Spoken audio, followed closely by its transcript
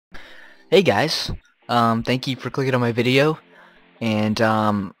Hey guys, thank you for clicking on my video, and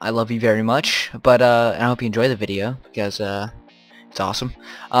I love you very much, but I hope you enjoy the video, because it's awesome.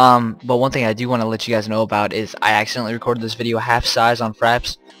 But one thing I do want to let you guys know about is I accidentally recorded this video half size on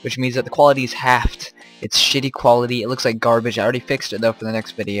Fraps, which means that the quality is halved. It's shitty quality, it looks like garbage. I already fixed it though for the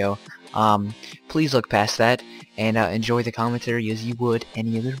next video. Please look past that, and enjoy the commentary as you would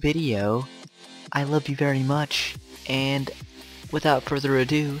any other video. I love you very much, and without further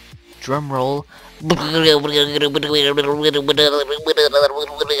ado, drum roll.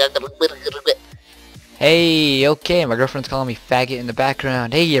 Hey, okay, my girlfriend's calling me faggot in the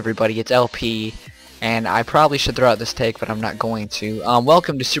background. Hey everybody, it's LP, and I probably should throw out this take, but I'm not going to.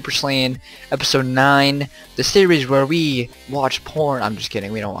 Welcome to SuperSlayin episode 9, the series where we watch porn. I'm just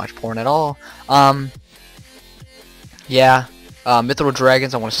kidding, we don't watch porn at all. Yeah, MITHRIL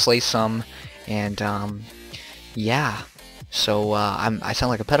Dragons, I want to slay some, and yeah. So I sound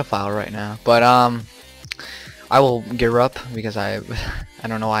like a pedophile right now, but I will gear up because I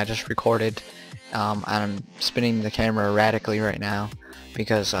don't know why I just recorded. I'm spinning the camera erratically right now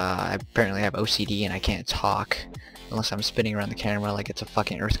because I apparently have OCD and I can't talk unless I'm spinning around the camera like it's a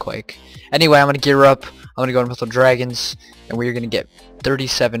fucking earthquake. Anyway, I'm gonna gear up. I'm gonna go to MITHRIL Dragons, and we're gonna get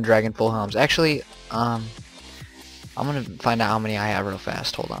 37 Dragon Full Helms. Actually, I'm gonna find out how many I have real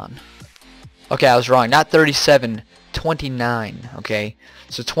fast. Hold on. Okay, I was wrong. Not 37. 29, okay?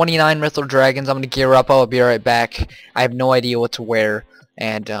 So 29 MITHRIL Dragons. I'm gonna gear up. I'll be right back. I have no idea what to wear,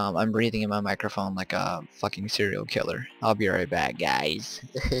 and I'm breathing in my microphone like a fucking serial killer. I'll be right back, guys.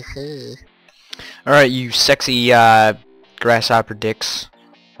 Alright, you sexy grasshopper dicks.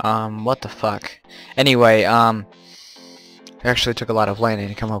 What the fuck? Anyway, I actually took a lot of planning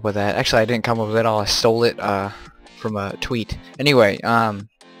to come up with that. Actually, I didn't come up with it all. I stole it from a tweet. Anyway,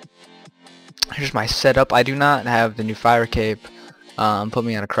 here's my setup. I do not have the new fire cape. Put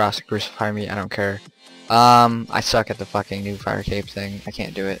me on a cross and crucify me. I don't care. I suck at the fucking new fire cape thing. I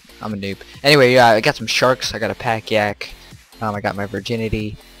can't do it. I'm a noob. Anyway, yeah, I got some sharks. I got a pack yak. I got my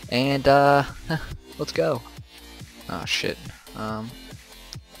virginity. And, let's go. Oh, shit. I'll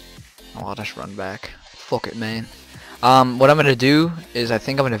just run back. Fuck it, man. What I'm gonna do is I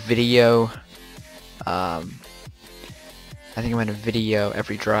think I'm gonna video,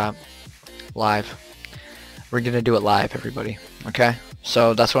 every drop. Live. We're gonna do it live, everybody. Okay?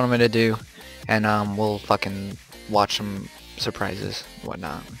 So that's what I'm gonna do, and we'll fucking watch some surprises and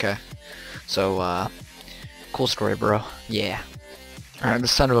whatnot. Okay? So cool story, bro. Yeah. Alright, the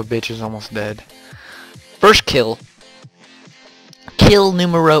son of a bitch is almost dead. First kill. Kill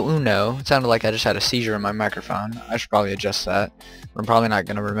numero uno. It sounded like I just had a seizure in my microphone. I should probably adjust that. I'm probably not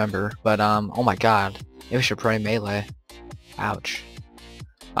gonna remember, but oh my god. Maybe I should pray melee. Ouch.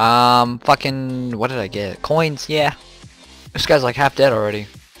 Fucking, what did I get? Coins, yeah. This guy's like half dead already.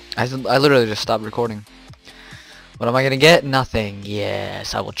 I literally just stopped recording. What am I gonna get? Nothing.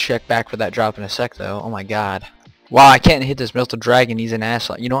 Yes, I will check back for that drop in a sec though. Oh my god. Wow, I can't hit this MITHRIL Dragon, he's an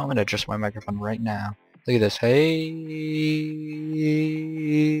asshole. You know what, I'm gonna adjust my microphone right now. Look at this. Hey.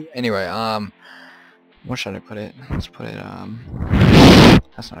 Anyway, where should I put it? Let's put it,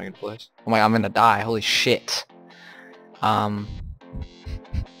 that's not a good place. Oh my, I'm gonna die. Holy shit.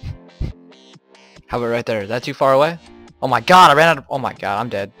 How about right there? Is that too far away? Oh my god, I ran out of... Oh my god, I'm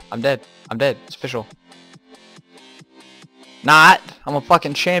dead. I'm dead. I'm dead. It's official. Not! I'm a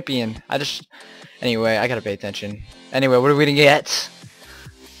fucking champion. Anyway, I gotta pay attention. Anyway, what are we gonna get?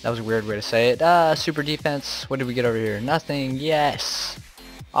 That was a weird way to say it. Super defense. What did we get over here? Nothing. Yes.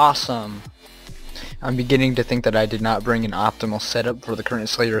 Awesome. I'm beginning to think that I did not bring an optimal setup for the current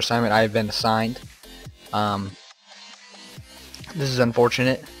Slayer assignment I have been assigned. This is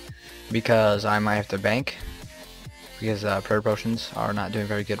unfortunate, because I might have to bank, because prayer potions are not doing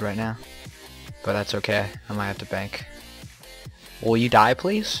very good right now, but that's okay. I might have to bank. Will you die,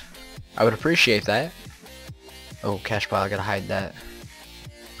 please? I would appreciate that. Oh, cash pile, I gotta hide that.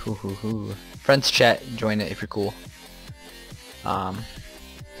 Hoo hoo hoo. Friends chat, join it if you're cool.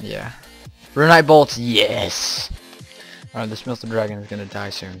 Yeah. Runite bolts, yes! Alright, this MITHRIL Dragon is gonna die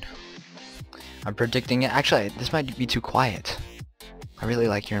soon. I'm predicting it. Actually, this might be too quiet. I really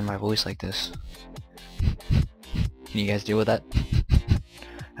like hearing my voice like this. Can you guys deal with that?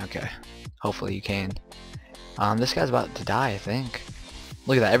 Okay. Hopefully you can. This guy's about to die, I think.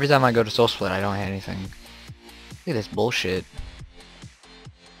 Look at that. Every time I go to Soul Split, I don't have anything. Look at this bullshit.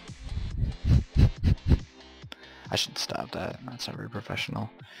 I should stop that. That's not very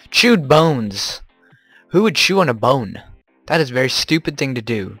professional. Chewed bones! Who would chew on a bone? That is a very stupid thing to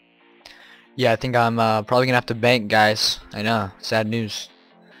do. Yeah, I think I'm probably gonna have to bank, guys. I know, sad news.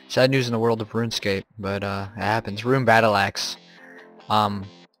 Sad news in the world of RuneScape, but it happens. Rune Battle Axe.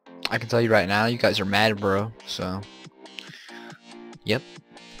 I can tell you right now, you guys are mad, bro. So, yep.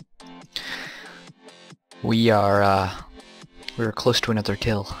 We're close to another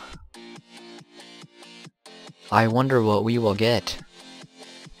kill. I wonder what we will get.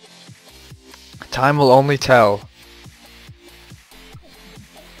 Time will only tell.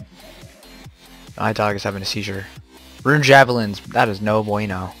 My dog is having a seizure. Rune javelins. That is no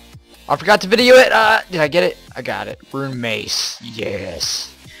bueno. I forgot to video it. Did I get it? I got it. Rune mace.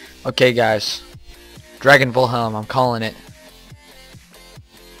 Yes. Okay, guys. Dragon Wilhelm. I'm calling it.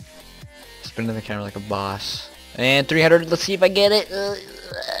 Spinning the camera like a boss. And 300. Let's see if I get it.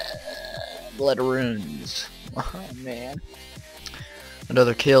 Blood runes. Oh man.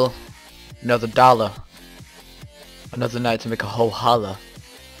 Another kill. Another dollar. Another night to make a whole holla.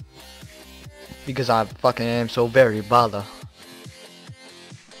 Because I fucking am so very baller.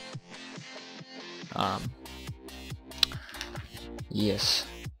 Yes.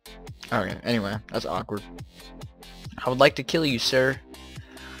 Okay, anyway, that's awkward. I would like to kill you, sir.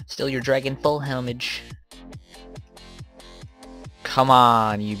 Steal your dragon full helmage. Come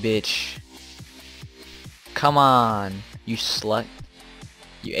on, you bitch. Come on, you slut.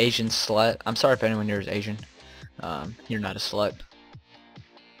 You Asian slut. I'm sorry if anyone here is Asian. You're not a slut.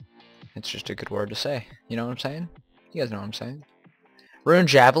 It's just a good word to say. You know what I'm saying? You guys know what I'm saying. Rune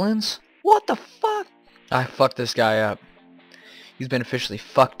javelins? What the fuck? I fucked this guy up. He's been officially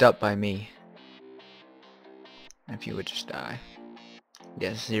fucked up by me. If you would just die.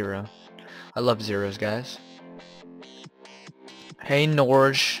 Yes, 0. I love zeros, guys. Hey,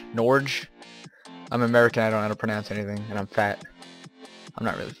 Norge. Norge? I'm American, I don't know how to pronounce anything, and I'm fat. I'm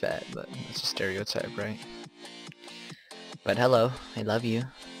not really fat, but that's a stereotype, right? But hello, I love you.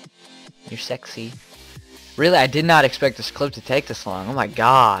 You're sexy. Really, I did not expect this clip to take this long. Oh my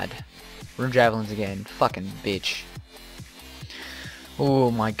god. Rune javelins again. Fucking bitch.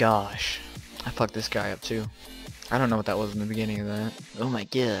 Oh my gosh. I fucked this guy up too. I don't know what that was in the beginning of that. Oh my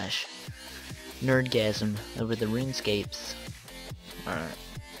gosh. Nerdgasm over the runescapes. Alright.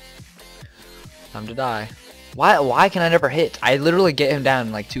 Time to die. Why can I never hit? I literally get him down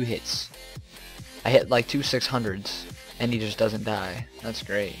in like 2 hits. I hit like 2 600s and he just doesn't die. That's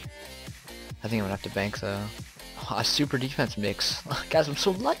great. I think I'm gonna have to bank though. Oh, a super defense mix. Oh, guys, I'm so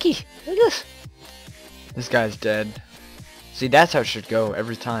lucky. Look at this. This guy's dead. See, that's how it should go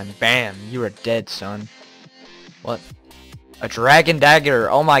every time. Bam, you are dead, son. What? A dragon dagger.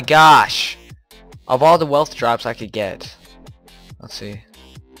 Oh my gosh. Of all the wealth drops I could get. Let's see.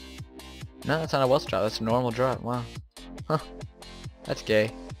 No, that's not a wealth drop. That's a normal drop. Wow. Huh. That's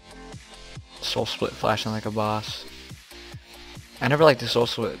gay. Soul split flashing like a boss. I never like the soul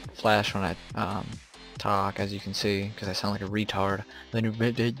split flash when I talk, as you can see, because I sound like a retard.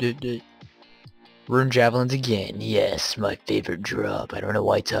 Rune javelins again. Yes, my favorite drop. I don't know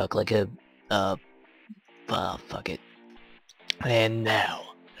why I talk like a fuck it. And now,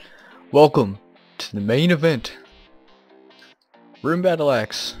 welcome to the main event. Rune Battle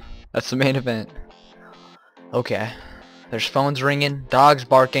X. That's the main event. Okay. There's phones ringing, dogs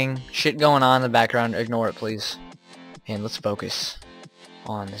barking, shit going on in the background. Ignore it, please. And let's focus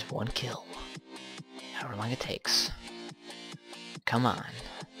on this one kill. However long it takes. Come on.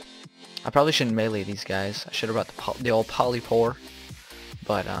 I probably shouldn't melee these guys. I should have brought the old polypore.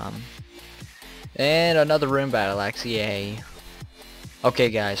 But, and another Rune Battle Axe. Yay. Okay,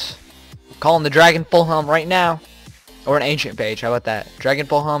 guys. I'm calling the Dragon Wilhelm right now. Or an Ancient Page. How about that? Dragon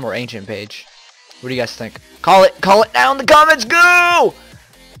Wilhelm or Ancient Page? What do you guys think? Call it now in the comments. Go!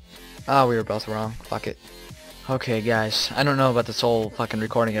 Oh, we were both wrong. Fuck it. Okay, guys. I don't know about this whole fucking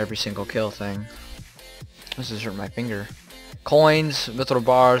recording every single kill thing. This is hurting my finger. Coins, mithril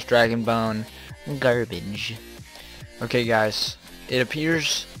bars, dragon bone, garbage. Okay, guys. It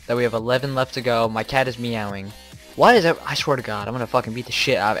appears that we have 11 left to go. My cat is meowing. Why is that? I swear to God, I'm gonna fucking beat the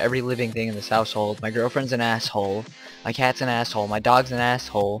shit out of every living thing in this household. My girlfriend's an asshole. My cat's an asshole. My dog's an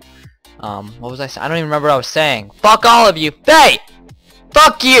asshole. What was I saying? I don't even remember what I was saying. Fuck all of you. Hey!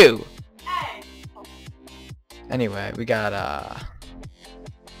 Fuck you! Hey! Anyway, we got,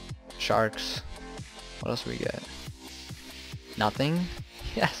 sharks. What else do we get? Nothing?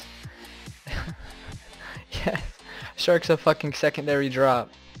 Yes. Yes. Shark's a fucking secondary drop.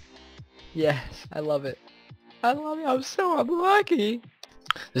 Yes, I love it. I love it. I'm so unlucky.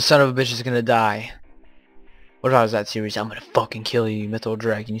 This son of a bitch is gonna die. What if I was that serious? I'm gonna fucking kill you, MITHRIL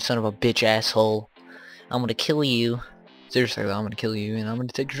Dragon, you son of a bitch asshole. I'm gonna kill you. Seriously though, I'm gonna kill you and I'm gonna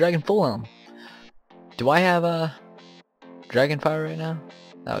take your Dragon Wilhelm. Do I have a Dragon Fire right now?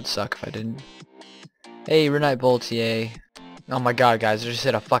 That would suck if I didn't. Hey, Renite Bolts, yay. Oh my god, guys, I just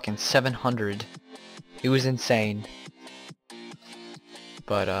hit a fucking 700. It was insane.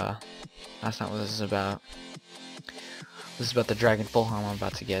 But, That's not what this is about. This is about the dragon full helm I'm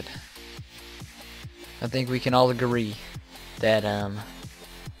about to get. I think we can all agree that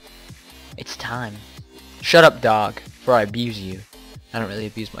it's time. Shut up, dog, before I abuse you. I don't really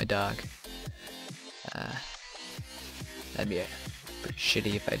abuse my dog. That'd be pretty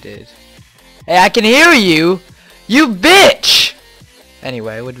shitty if I did. Hey, I can hear you! You bitch!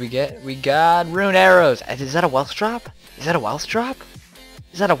 Anyway, what did we get? We got rune arrows. Is that a wealth drop? Is that a wealth drop?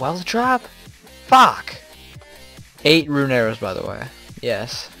 Is that a wealth drop? Fuck! 8 rune arrows, by the way.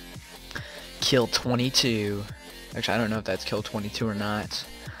 Yes. Kill 22. Actually, I don't know if that's kill 22 or not.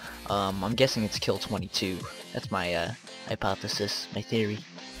 I'm guessing it's kill 22. That's my hypothesis, my theory.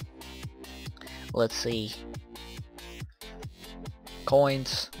 Let's see.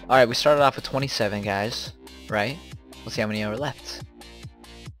 Coins. Alright, we started off with 27, guys. Right? Let's see how many are left.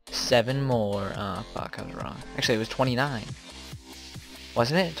 7 more. Oh, fuck, I was wrong. Actually, it was 29.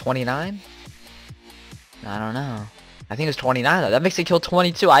 Wasn't it? 29? I don't know. I think it was 29 though. That makes it kill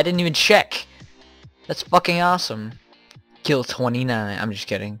 22. I didn't even check. That's fucking awesome. Kill 29. I'm just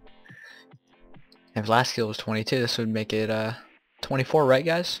kidding. If last kill was 22, this would make it 24, right,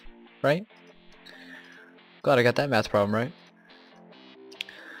 guys? Right? Glad I got that math problem right.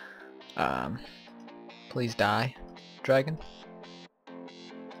 Please die, dragon.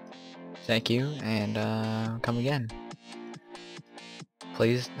 Thank you, and come again.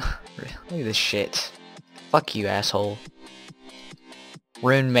 Please. Look at this shit. Fuck you, asshole.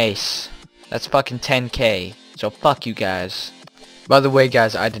 Rune mace. That's fucking 10k. So fuck you guys. By the way,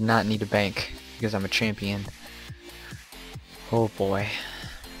 guys, I did not need a bank because I'm a champion. Oh boy.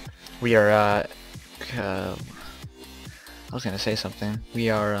 We are I was gonna say something. We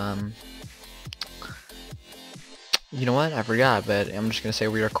are you know what? I forgot, but I'm just gonna say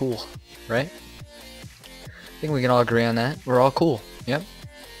we are cool, right? I think we can all agree on that. We're all cool. Yep.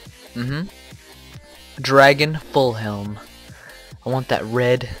 Dragon full helm. I want that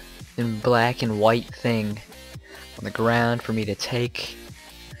red and black and white thing on the ground for me to take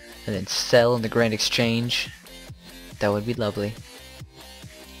and then sell in the grand exchange. That would be lovely.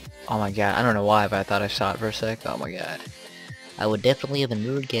 Oh my god, I don't know why, but I thought I saw it for a sec. Oh my god. I would definitely have an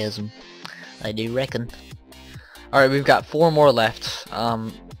orgasm. I do reckon. Alright, we've got 4 more left.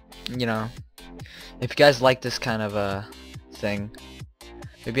 You know, if you guys like this kind of thing,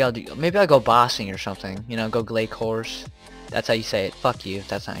 maybe I'll go bossing or something. You know, go Glake Horse. That's how you say it. Fuck you if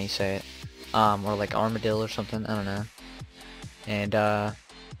that's not how you say it. Or like Armadillo or something. I don't know. And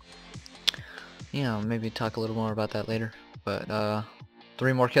you know, maybe talk a little more about that later. But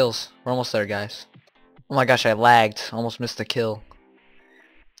 3 more kills. We're almost there, guys. Oh my gosh, I lagged. Almost missed the kill.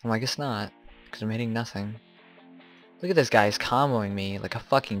 Well, I guess not, because I'm hitting nothing. Look at this guy, he's comboing me like a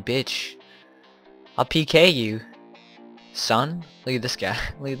fucking bitch. I'll PK you, son. Look at this guy.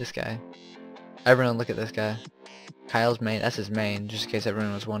 Look at this guy. Everyone look at this guy. Kyle's main. That's his main, just in case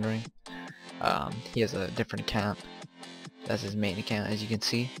everyone was wondering. He has a different account. That's his main account, as you can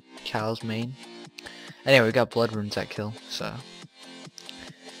see. Kyle's main. Anyway, we got blood runes that kill, so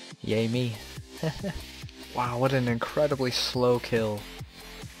yay me. Wow, what an incredibly slow kill.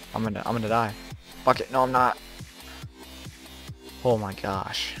 I'm gonna die. Fuck it, no I'm not. Oh my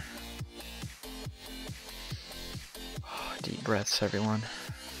gosh. Oh, deep breaths, everyone.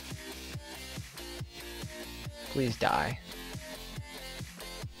 Please die.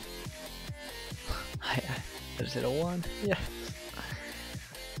 Is it a 1? Yes.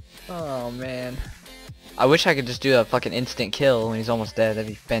 Oh man. I wish I could just do a fucking instant kill when he's almost dead. That'd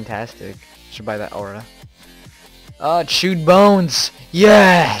be fantastic. Should buy that aura. Oh, chewed bones!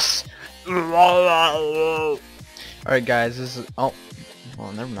 Yes! Alright guys, this is... Oh.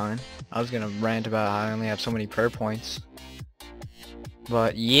 Well, never mind. I was gonna rant about how I only have so many prayer points.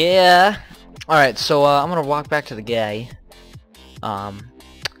 But, yeah. Alright, so I'm gonna walk back to the guy. By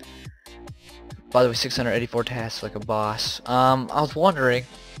the way, 684 tasks like a boss. I was wondering,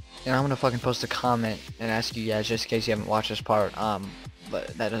 and I'm gonna fucking post a comment and ask you guys just in case you haven't watched this part. But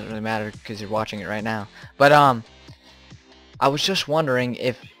that doesn't really matter because you're watching it right now. But I was just wondering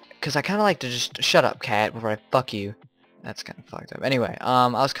if, because I kind of like to just shut up, cat, before I fuck you. That's kind of fucked up. Anyway, I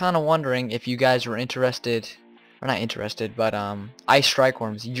was kind of wondering if you guys were interested, or not interested, but ice strike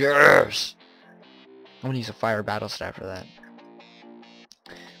worms. Yes. I'm gonna use a fire battle staff for that.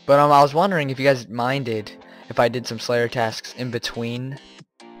 But I was wondering if you guys minded if I did some Slayer tasks in between.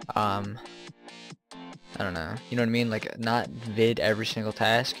 I don't know. You know what I mean? Like not vid every single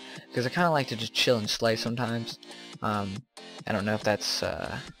task, because I kind of like to just chill and slay sometimes. I don't know if that's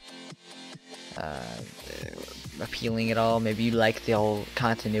appealing at all. Maybe you like the whole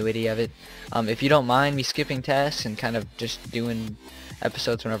continuity of it. If you don't mind me skipping tasks and kind of just doing,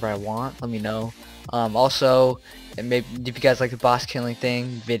 episodes whenever I want. Let me know. Also, and maybe if you guys like the boss killing thing,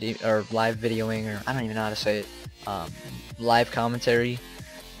 video or live videoing, or I don't even know how to say it, live commentary,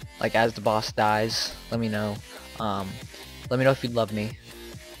 like as the boss dies. Let me know. Let me know if you'd love me.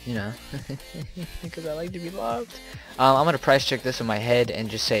 You know, because I like to be loved. I'm gonna price check this in my head and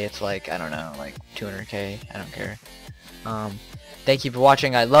just say it's like, I don't know, like 200k. I don't care. Thank you for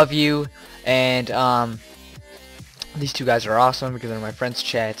watching. I love you, and these two guys are awesome because they're my friends'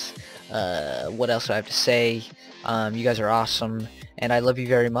 chats. What else do I have to say? You guys are awesome, and I love you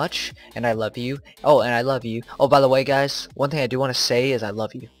very much, and I love you. Oh, and I love you. Oh, by the way, guys, one thing I do want to say is I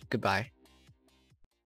love you. Goodbye.